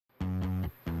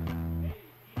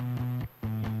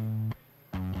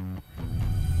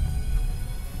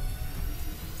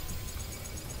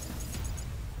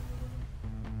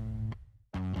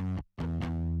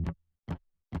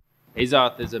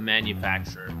Azoth is a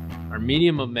manufacturer. Our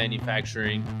medium of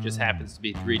manufacturing just happens to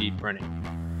be 3D printing.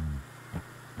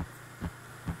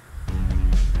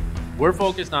 We're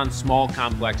focused on small,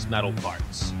 complex metal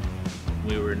parts.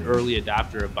 We were an early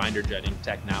adopter of binder jetting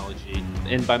technology,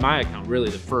 and by my account, really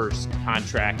the first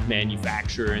contract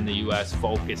manufacturer in the US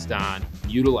focused on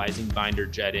utilizing binder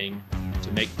jetting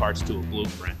to make parts to a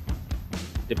blueprint.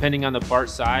 Depending on the part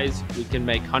size, we can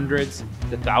make hundreds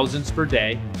to thousands per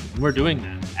day. And we're doing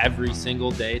that every single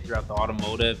day throughout the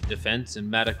automotive, defense, and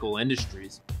medical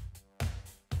industries.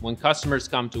 When customers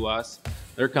come to us,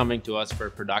 they're coming to us for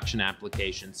production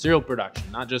applications, serial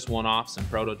production, not just one-offs and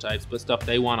prototypes, but stuff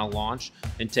they want to launch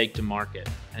and take to market.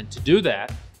 And to do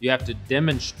that, you have to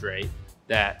demonstrate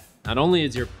that not only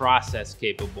is your process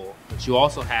capable, but you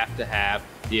also have to have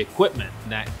the equipment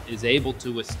that is able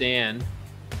to withstand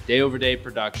day-over-day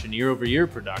production, year-over-year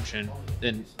production.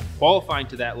 And qualifying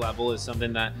to that level is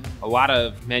something that a lot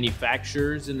of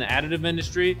manufacturers in the additive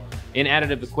industry and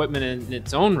additive equipment in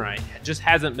its own right just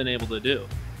hasn't been able to do.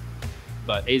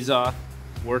 But Azoth,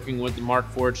 working with the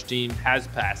Markforged team, has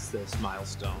passed this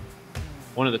milestone.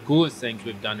 One of the coolest things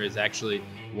we've done is actually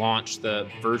launch the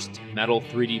first metal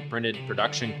 3D printed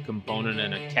production component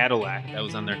in a Cadillac that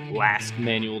was on their last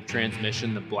manual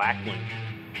transmission, the Blackwing.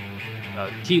 A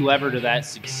key lever to that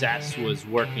success was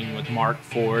working with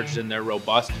Markforged and their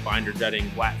robust binder jetting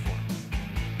platform.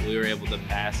 We were able to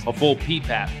pass a full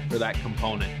PPAP for that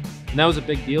component. And that was a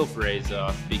big deal for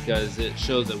Azoth because it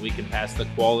shows that we can pass the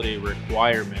quality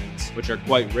requirements, which are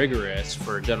quite rigorous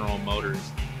for General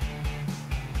Motors.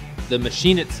 The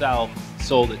machine itself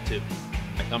sold it to me.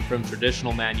 I come from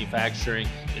traditional manufacturing.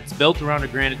 It's built around a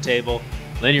granite table,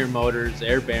 linear motors,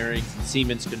 air bearings, and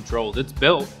Siemens controls. It's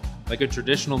built like a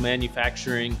traditional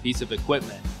manufacturing piece of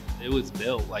equipment. It was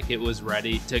built like it was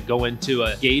ready to go into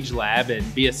a gauge lab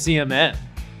and be a CMM.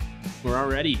 We're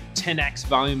already 10x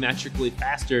volumetrically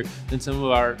faster than some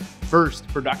of our first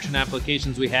production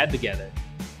applications we had together.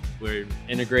 We're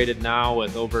integrated now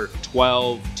with over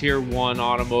 12 tier 1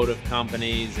 automotive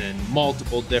companies and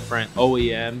multiple different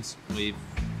OEMs. We've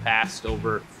passed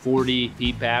over 40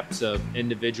 PPAPs of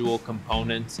individual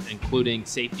components, including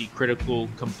safety critical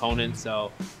components.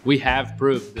 So we have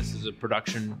proved this is a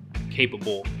production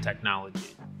capable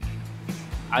technology.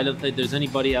 I don't think there's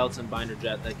anybody else in binder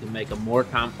jet that can make a more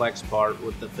complex part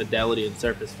with the fidelity and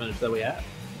surface finish that we have.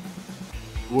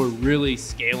 We're really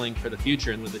scaling for the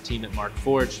future, and with the team at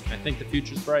Markforged, I think the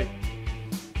future's bright.